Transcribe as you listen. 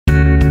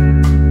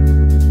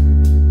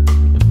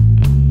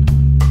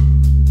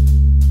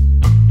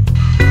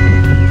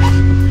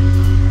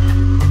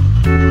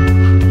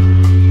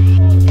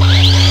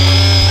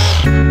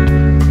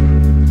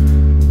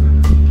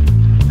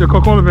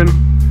call it, Vinny.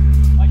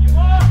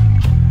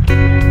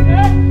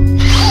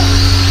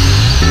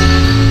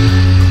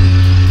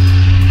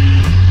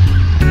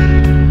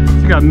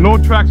 She got no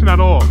traction at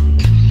all.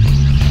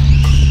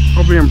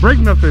 Hope we didn't break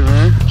nothing,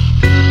 man.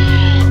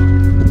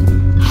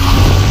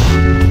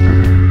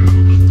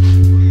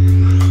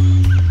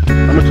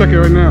 I'm gonna check it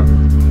right now.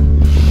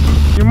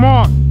 Your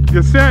mark,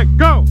 get set,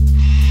 go!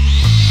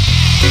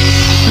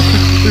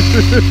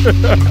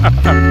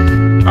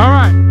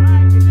 Alright.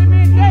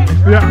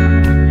 Yeah.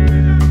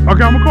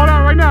 Okay, I'm gonna call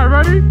out right now.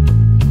 Ready?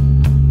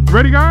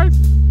 Ready, guys?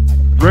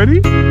 Ready?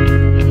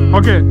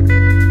 Okay.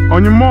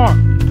 On your mark,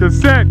 get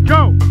set,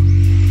 go!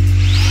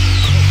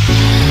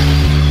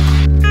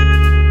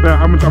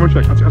 Yeah, I'm gonna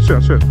check.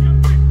 I'll check.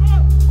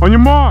 On your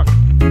mark,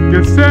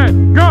 get set,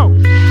 go!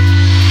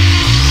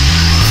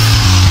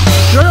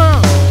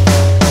 Yeah!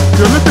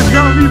 Yo, listen, you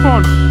gotta leave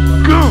on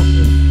go!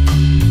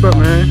 What's up,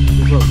 man?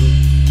 What's up, man?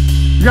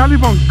 You gotta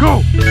leave on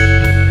go!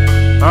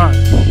 Alright.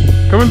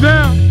 Coming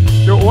down.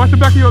 Yo, watch the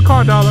back of your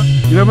car, Dollar.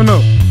 You never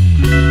know.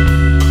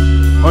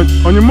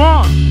 On your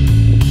mark.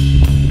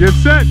 Get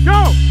set,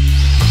 go!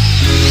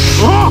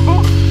 Oh!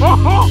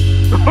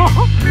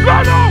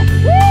 No, no!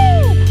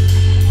 Woo!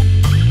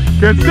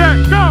 Get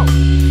set, go!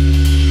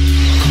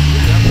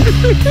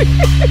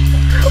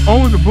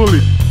 Always a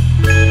bully.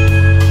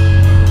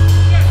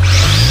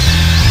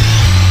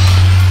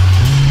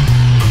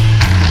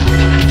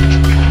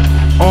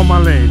 On my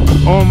lane,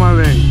 on my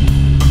lane.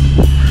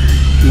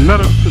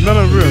 Another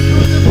real.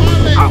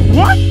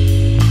 What?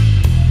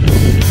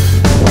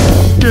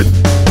 Get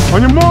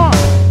on your mark.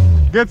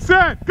 Get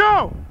set,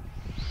 go!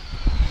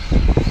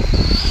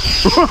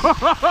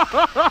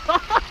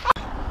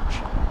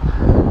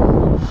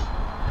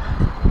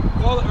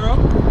 Call it, Earl.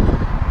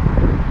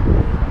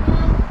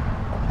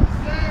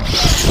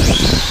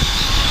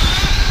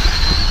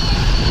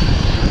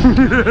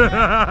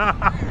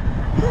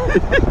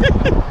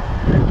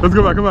 Let's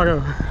go back, come back.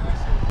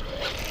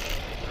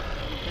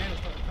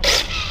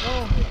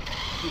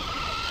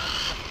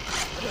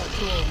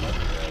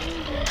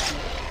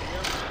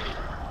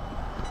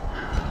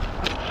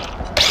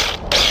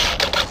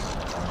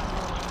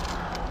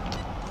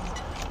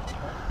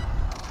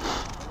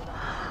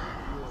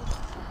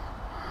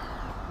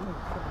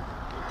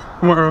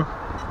 Come on, Earl.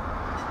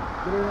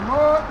 Get in the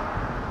mark.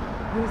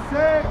 Get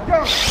set,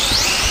 go!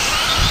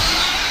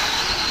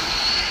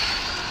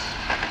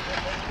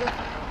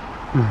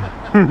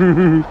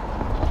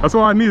 That's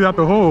all I need out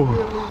the hole.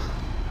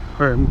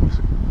 Alright,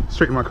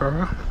 straighten my car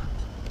out.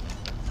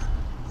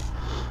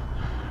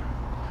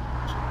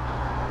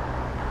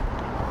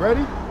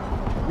 Ready?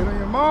 Get on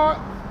your mark.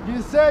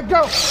 Get set,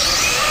 go!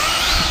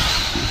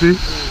 See?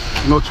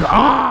 No try.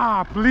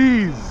 Ah,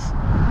 please!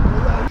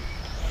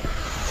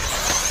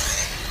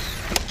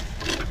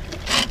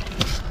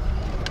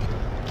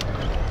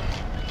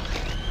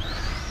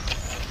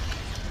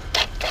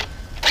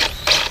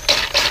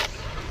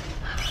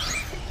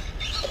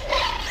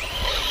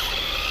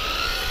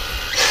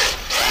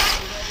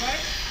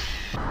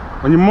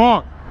 On your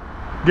mark,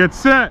 get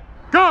set,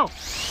 go!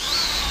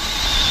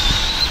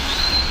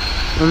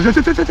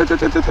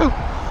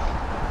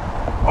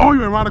 Oh, you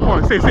went around the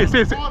corner. Stay.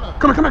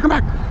 Come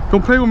back.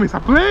 Don't play with me.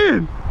 Stop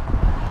playing.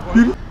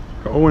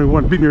 Owen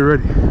one beat me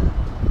already.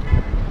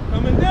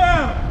 Coming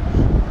down.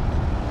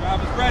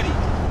 Driver's ready.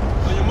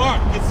 On your mark,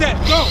 get set,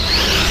 go!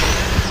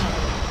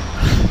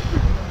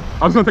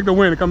 I'm just gonna take the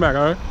win and come back,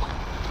 all right?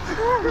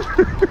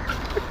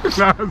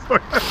 Nah, it's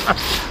like, I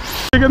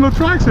ain't got no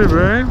traction,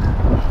 man.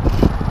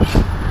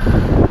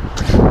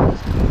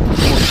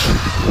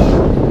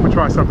 I'm gonna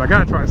try something. I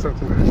gotta try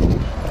something, man.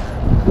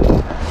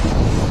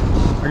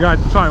 I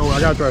gotta try something. I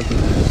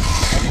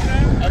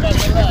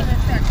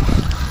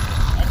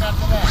got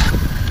the left.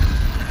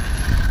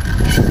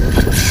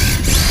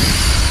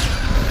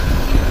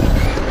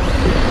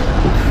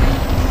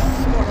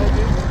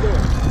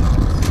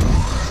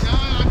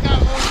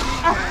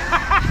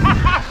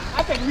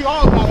 I think we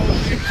all got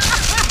it.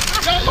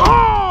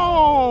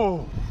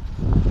 Oh!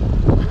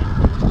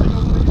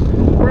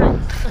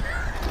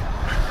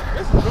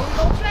 This is really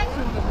no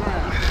traction in the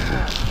ground.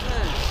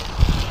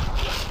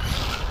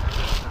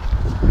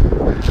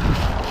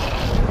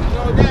 You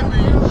know what that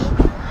means?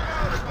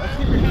 Let's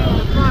keep your hand on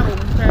the throttle when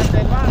you pass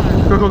that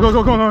line. Go,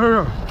 no, hurry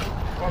up.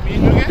 Want me to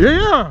do that?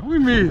 Yeah, we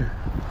mean.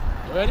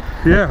 You ready?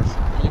 Yes.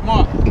 On your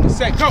mark,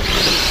 set, go!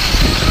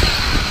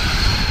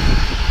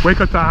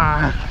 Wake up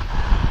time.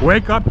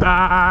 Wake up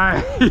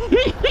time.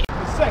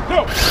 Set,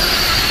 go!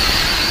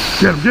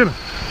 Get him.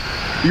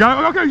 You got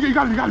him? Okay, you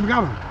got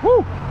him.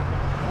 Woo!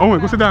 Owen,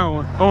 go sit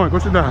down, Owen. Go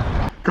sit down.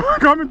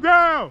 Coming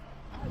down.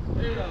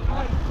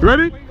 You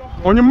ready?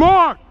 On your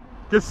mark.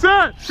 Get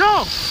set.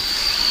 Go.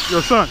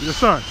 Your son.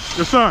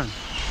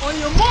 On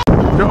your mark!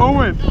 Yo,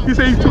 Owen, he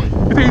said he's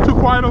too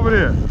quiet over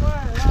there.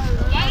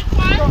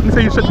 He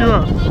said he shut you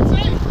up.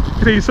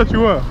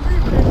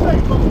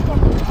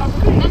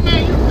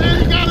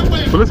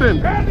 But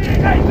listen,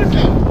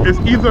 it's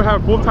either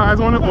have both tires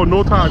on it or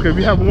no tires, because if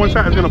you have one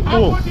side, it's gonna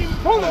pull.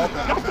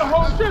 That's the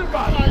whole shit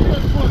about it. You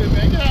want to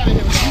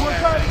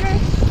try it again?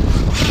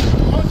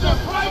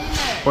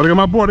 Oh, look at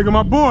my boy, look at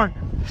my boy.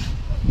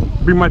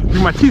 Bring my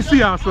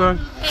TC out, son.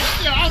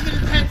 Yeah, I was in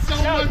his head so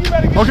much.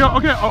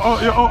 Okay.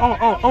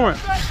 Owen.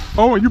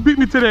 Owen, you beat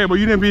me today, but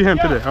you didn't beat him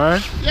today, all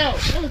right? Yo,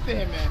 listen to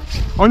him, man.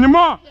 On your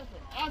mark.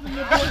 I was in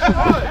your boy's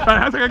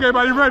That's like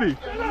everybody ready.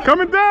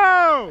 Coming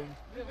down.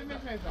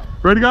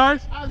 Ready,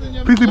 guys?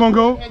 Please leave on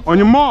go. On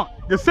your mark.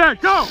 Get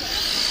set, go.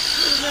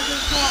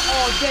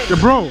 Yeah,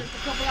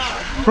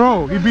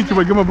 bro, he beat you,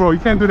 but give him a bro. You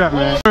can't do that,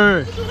 man.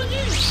 Hey.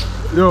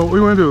 Yo, what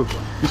you want to do?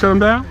 You shut him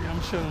down? Yeah,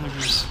 I'm shutting him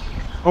again.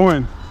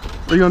 Owen,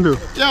 what you going to do?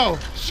 Yo,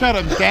 shut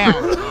him down.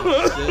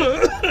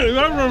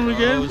 I'm running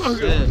again.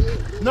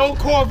 No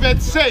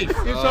Corvette safe. It's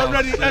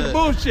already, that's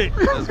bullshit.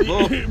 That's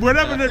bullshit.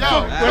 Whatever the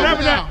chuckle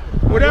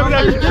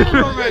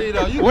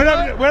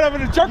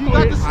You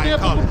got the is.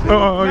 stamp. Okay.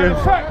 Matter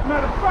of fact,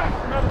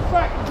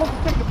 I'm supposed to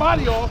take the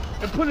body off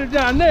and put it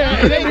down there.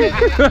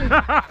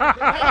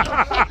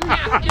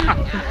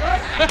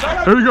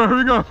 Here we go.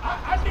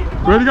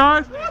 Ready,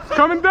 guys?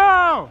 Coming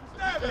down.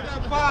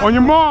 On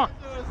your mark.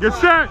 Get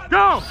set,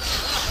 go.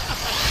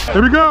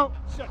 Here we go.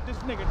 Shut this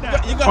nigga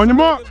down. On your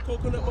mark.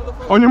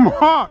 On your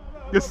mark.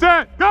 Get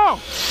set, go.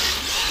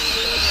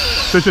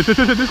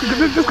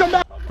 Just come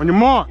back. On your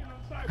mark.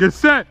 Get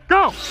set,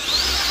 go.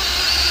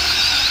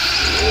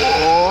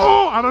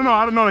 Oh, I don't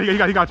know. He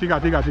got you.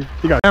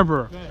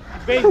 Ever.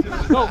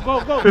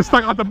 Go. It's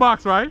stuck out the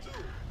box, right?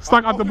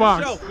 Stuck out the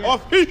box.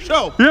 Off his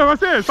show. Yeah,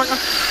 what's it? Stuck out.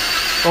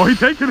 Oh, he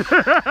taking it.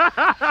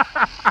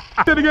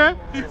 Say it again.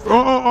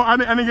 Oh, I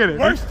didn't get it.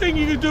 Worst thing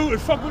you can do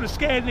is fuck with a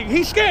scared nigga.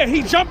 He's scared.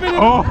 He jumping in.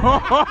 Oh,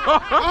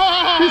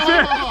 he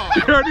said.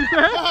 You heard he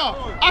said?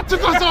 I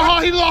took her so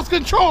hard he lost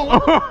control.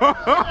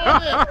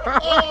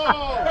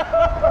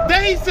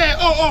 Then he said,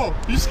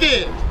 you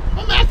scared.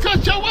 I'm gonna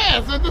cut your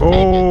ass.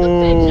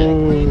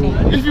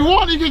 If you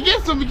want, you can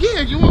get some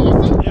again. You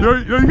want some? Yo,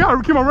 you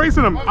gotta keep on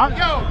racing him.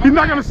 He's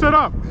not gonna shut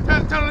up.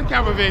 Tell the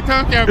camera, man.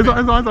 Tell the camera.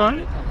 It's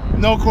on.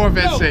 No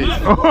Corvette safe.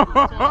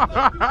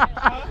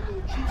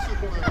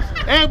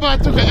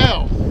 Everybody took an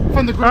L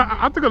from the group.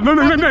 I took a no.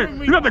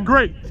 You're not the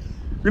great.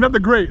 You're not the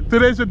great.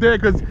 Today's your day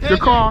because your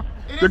car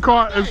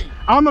is.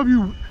 I don't know if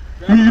you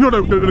know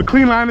the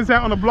clean line is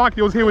out on the block.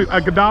 You was here with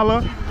like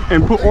 $1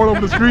 and put oil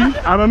over the street.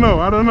 I don't know.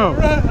 I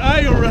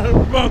ain't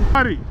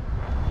running.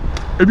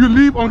 If you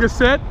leave on get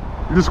set,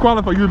 you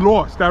disqualify. You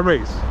lost that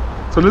race.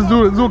 So let's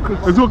do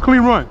a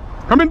clean run.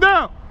 Coming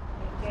down.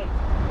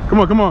 Come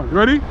on. You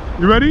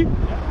ready?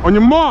 On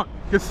your mark.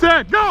 Get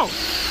set. Go.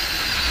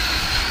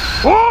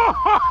 Oh!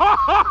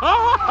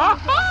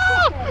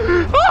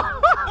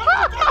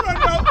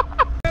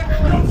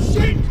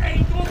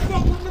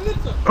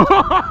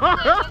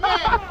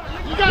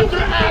 You got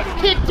your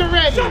ass kicked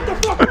already. Shut the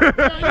fuck up. Yo,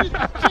 you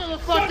chill the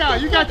fuck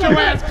out. You got your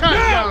ass cut,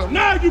 yo.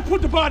 Now you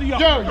put the body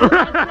up. Yo, you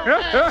got your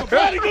ass. The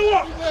body go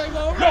up.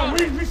 Yo,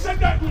 we said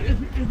that if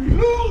we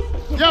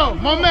lose. Yo,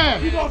 my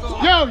man.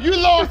 Yo, you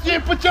lost. You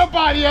didn't put your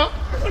body up.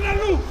 When I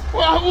lose.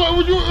 What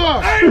would you?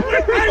 Hey, You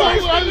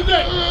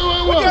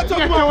got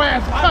your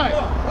ass cut.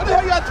 What the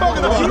hell y'all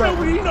talking about? You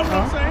know what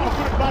I'm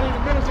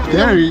saying?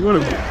 Damn, you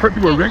want to hurt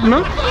people with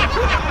regular?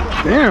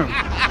 Damn.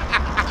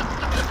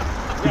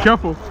 Be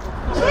careful.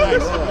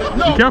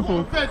 No, Be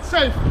careful. That's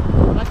safe. I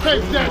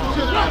take that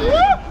shit out of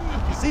here.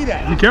 You see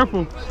that? Be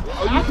careful. I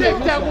take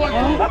that one.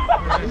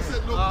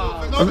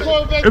 No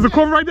Corvette. There's a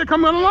Corvette right there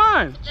coming on the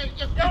line.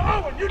 Yo,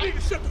 Owen, you need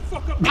to shut the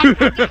fuck up. I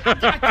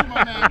got you,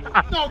 my man.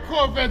 No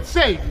Corvette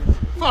safe.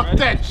 Fuck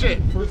that shit.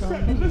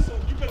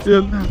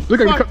 Yeah,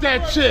 look at Fuck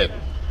that shit.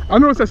 I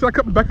noticed that shit. I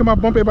cut the back of my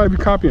bump. Everybody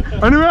be copying.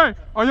 Anyway,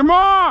 on your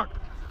mark.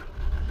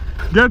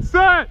 Get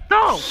set.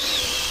 Go.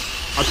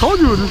 I told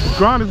you this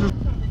ground is just.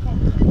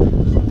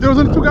 There was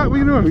only two guys. What are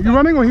you doing? You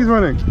running or he's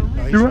running?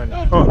 You running?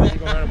 Oh.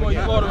 You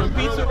ordering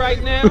pizza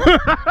right now?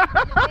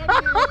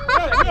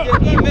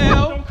 Your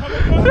email?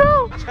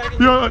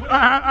 Yo,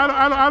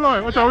 I know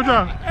it. Watch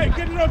out. Hey,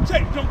 get it on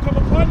tape. Don't come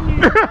upon me.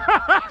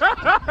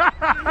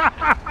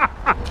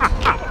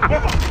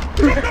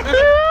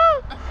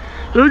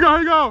 Here you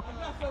go.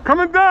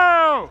 Coming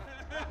down.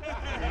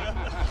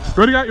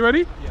 Ready, guys? You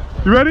ready?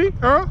 You ready?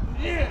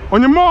 Yeah.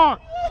 On your mark.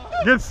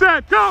 Get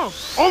set. Go.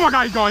 Oh my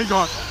God, he's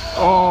gone.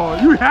 Oh,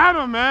 you had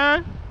him,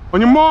 man. On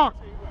your mark.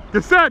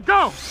 Get set.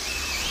 Go.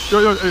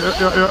 Yo.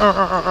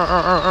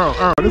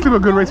 Let's do a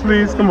good race,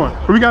 please. Come on.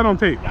 We got it on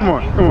tape. Come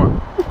on.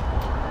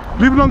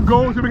 Leave it on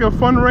go so we get a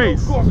fun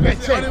race.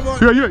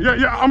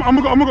 Yeah. I'm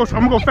gonna go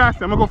fast.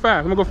 I'm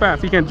gonna go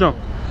fast. He can't jump.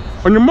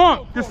 On your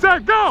mark. Get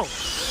set. Go.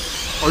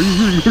 Oh,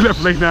 you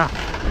left late now.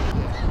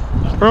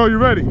 Earl, you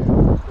ready?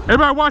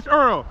 Everybody watch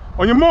Earl.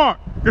 On your mark.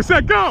 Get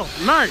set. Go.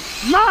 Nice.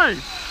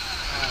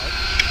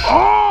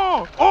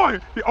 Oh,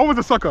 he always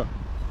a sucker.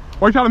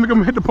 Why you trying to make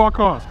him hit the parked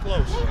car?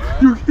 Close.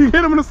 You hit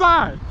him in the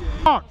side.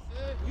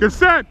 Get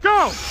set,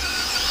 go.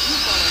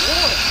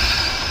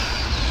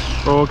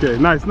 Okay,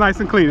 nice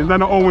and clean. It's not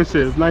no Owen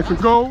shit. It's nice and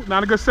go.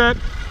 Not a good set.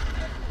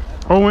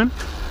 Owen,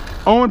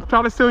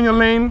 try to stay in your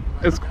lane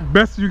as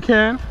best as you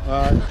can.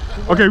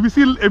 Okay, if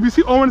you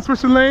see Owen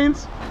switching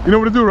lanes, you know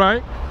what to do,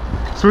 right?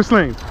 Switch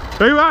lanes.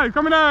 There you are.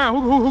 Coming down.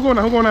 Who going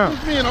down?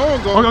 Me and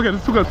Owen going. Okay,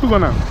 let's two go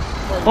now.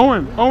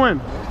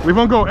 Owen, we're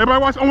gonna go.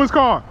 Everybody watch Owen's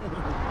car.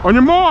 On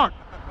your mark,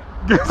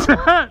 get set,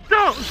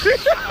 go.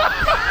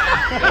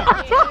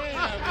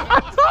 I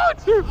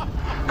told you.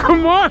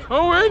 Come on,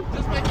 Owen.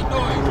 Just make a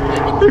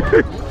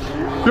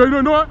noise. Yo,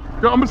 you know what?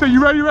 Yo, I'm gonna say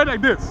you ready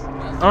like this.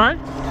 All right?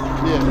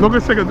 Yeah. No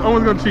good seconds.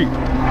 Owen's gonna cheat.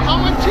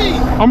 I'm a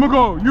cheat. I'm gonna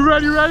go. You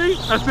ready?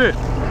 That's it.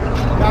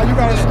 Now you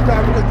gotta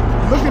because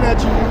looking at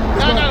you,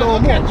 it's gonna throw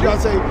them off. You gotta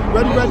say,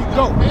 ready,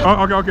 go.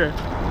 Oh, okay.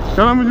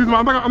 Then I'm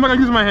not gonna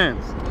use my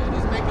hands.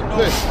 Just make a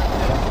noise.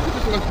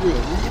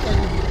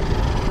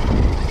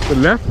 The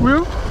left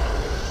wheel?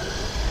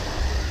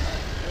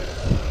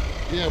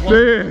 Yeah.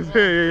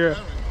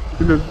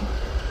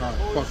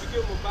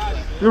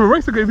 You're a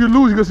racer. If you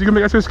lose, you can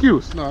make that your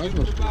excuse. No, it's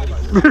no.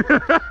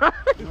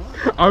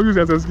 I'll use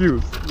that as an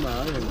excuse.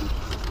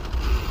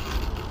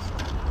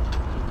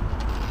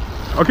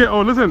 Okay,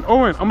 listen,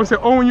 Owen. I'm gonna say,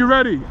 Owen, you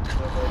ready?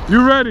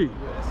 You ready?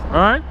 All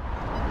right?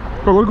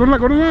 Go to the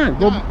line.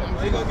 Go.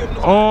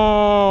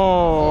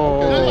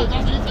 Oh.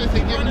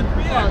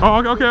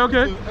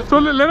 Okay. So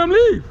let him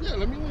leave. Yeah,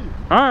 let me leave.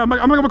 All right,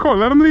 I'm gonna call.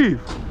 Let him leave.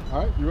 All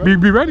right, you ready?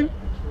 Be ready.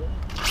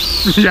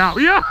 Yeah.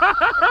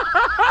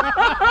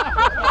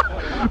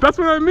 That's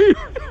what I mean.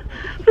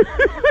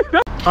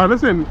 All right,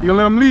 listen, you're gonna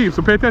let him leave,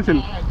 so pay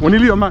attention. When he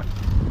leaves,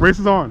 race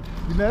is on.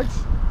 You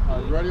next? All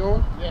right, you ready,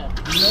 Owen? Yeah.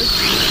 You next?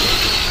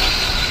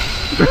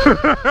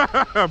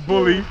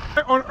 Bully.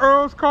 On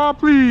Earl's car,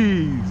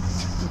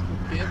 please.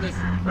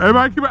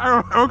 Everybody keep it.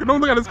 Earl,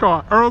 don't look at his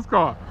car. Earl's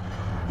car.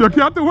 Yo, get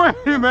out the way,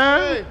 man.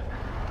 Hey.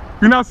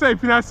 You're not safe.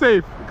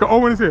 Cause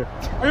Owen is here.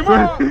 Wait.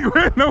 How are you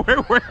doing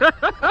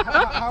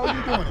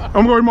it?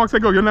 I'm going. Mark, say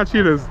go. You're not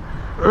cheaters.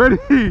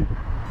 Ready?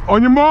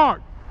 On your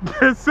mark.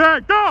 Get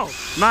set. Go.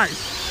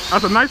 Nice.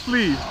 That's a nice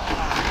lead.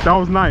 That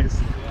was nice.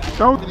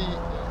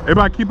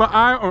 Everybody keep an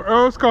eye on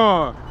Earl's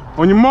car.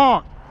 On your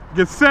mark.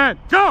 Get set.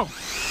 Go.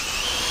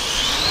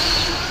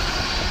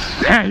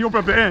 Damn, he opened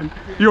up the end.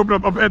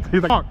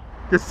 He's like, mark.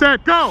 Get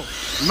set. Go.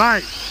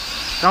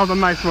 Nice. That was a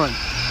nice one.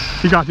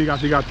 He got you.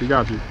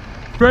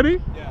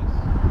 Ready? Yes.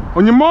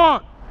 On your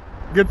mark.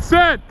 Get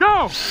set.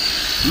 Go.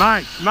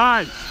 Nice.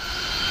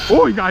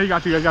 Oh, he got you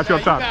up He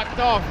top. backed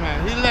off,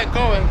 man. He let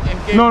go and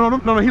gave.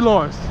 No, he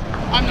lost.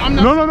 I'm not.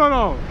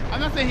 No. I'm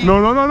not saying he.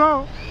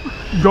 No.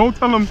 Don't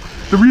tell him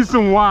the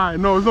reason why.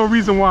 No, there's no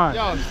reason why.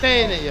 Yo,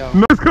 stay in it, yo.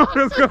 No,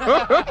 let's go.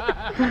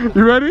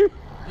 You ready?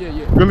 Yeah.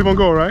 You're really gonna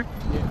go, right?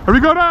 Yeah. Here we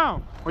go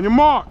down. On your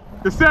mark.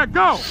 Get set.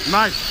 Go.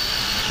 Nice.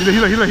 He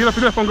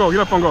left on go. No,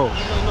 I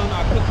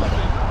clicked my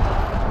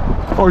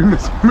finger. Oh, you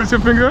missed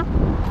your finger? I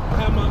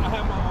had my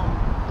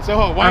So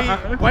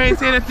why ain't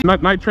saying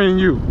that? Night training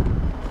you.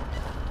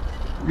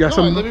 You got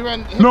something? Let me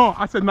run. No,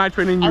 I said night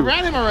training you. I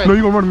ran him already. No,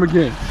 you're gonna run him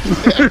again.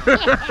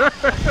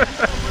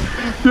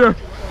 Yeah.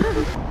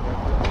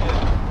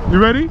 You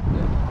ready?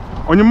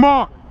 On your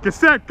mark, get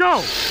set,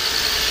 go!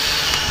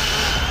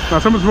 Now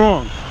something's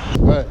wrong.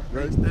 Right.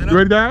 You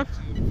ready, Dad?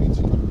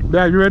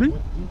 Dad, you ready?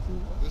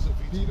 That's a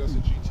VT, that's a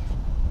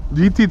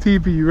GT.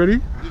 GTTP, you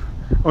ready?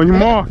 On your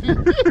mark.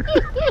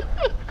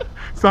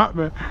 Stop,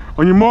 man.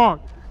 On your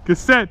mark, get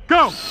set,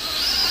 go!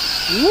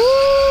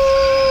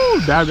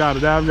 Woo! Dad got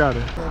it.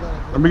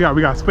 And we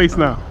got space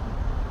now.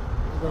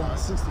 Go down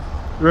 60.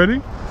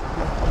 Ready?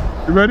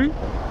 You ready?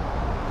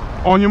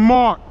 On your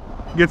mark,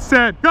 get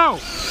set, go!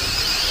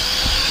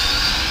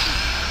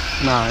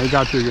 Nah, he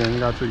got you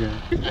again.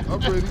 I'm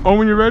ready. Oh,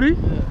 when you ready?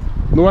 Yeah.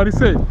 Nobody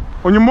say.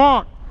 On your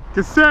mark,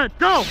 get set,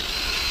 go!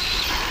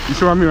 You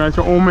see what I mean, right?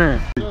 Your old man.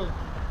 Yeah.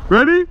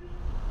 Ready?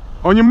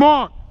 On your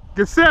mark,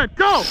 get set,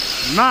 go!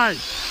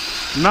 Nice.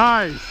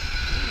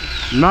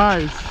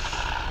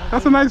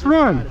 That's a nice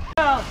run.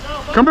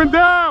 Coming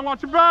down,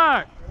 watch your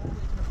back.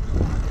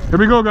 Here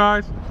we go,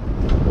 guys.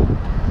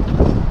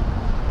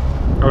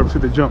 Oh, see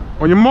the jump.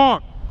 On your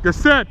mark, get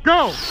set,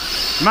 go!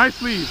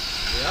 Nice lead.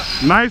 Yep.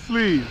 Nice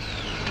lead.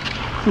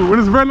 So when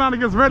it's red line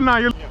against red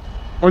line, you're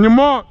on your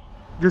mark,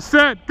 get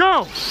set,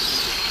 go!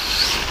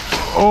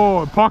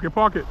 Oh, park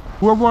it.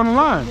 Whoever on the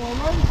line.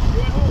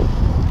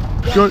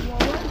 Good.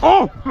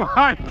 Oh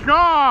my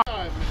God!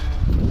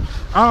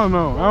 I don't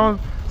know.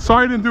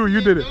 Sorry, you didn't do it.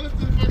 You did it.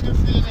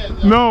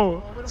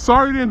 No,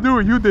 sorry, you didn't do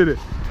it. You did it.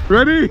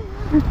 Ready?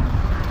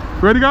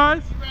 Ready,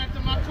 guys?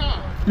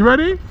 You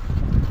ready?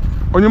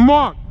 On your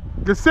mark,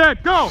 get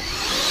set, go!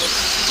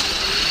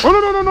 Oh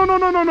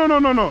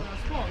no!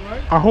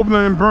 I hope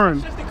nothing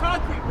burned. Just the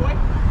concrete, boy.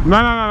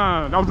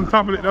 No. That was on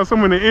top of it. That was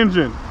somewhere in the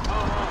engine.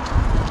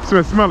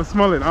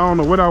 Smell it. I don't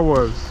know what that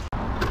was. You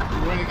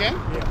run again?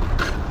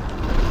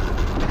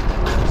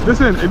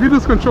 Listen, if you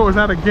lose control, it's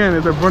not again,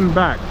 it's a run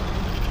back.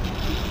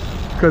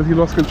 Because he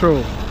lost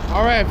control.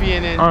 All right,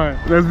 VNN. All right,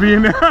 let's be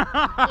in there.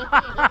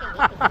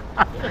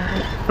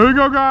 Here we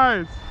go,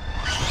 guys.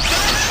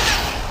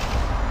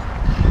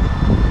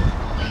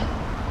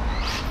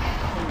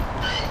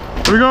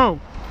 Here we go.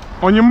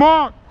 On your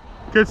mark,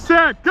 get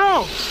set,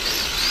 go.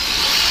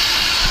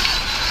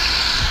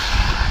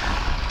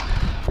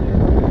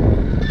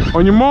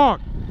 On your mark,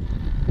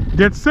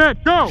 get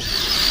set, go.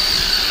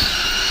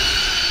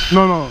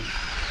 No.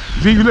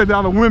 See, you let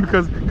Dollar win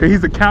because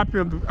he's the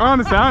captain. I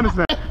understand.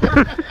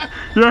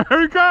 Yeah, here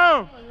we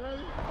come.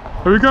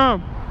 Here we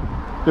come.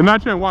 They're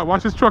not trying.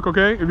 Watch this truck,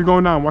 okay? If you're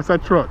going down, watch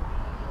that truck.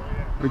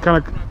 We kind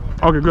of.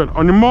 Okay, good.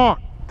 On your mark,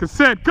 get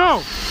set,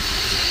 go.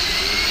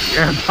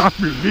 Yeah,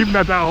 Tommy's leaving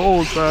at that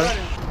hole, son.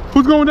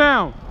 Who's going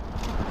down?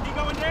 He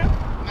going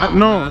down?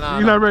 No,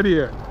 he's not ready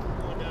yet.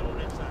 Going down on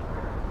that side.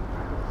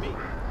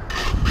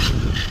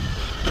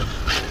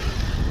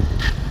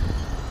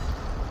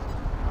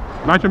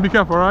 Me. Nitro, be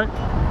careful, all right?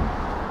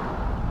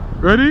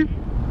 Ready?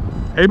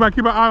 Everybody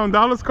keep an eye on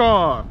Dollar's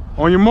car.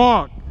 On your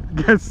mark,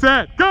 get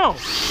set, go!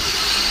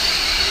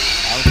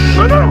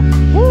 No, no.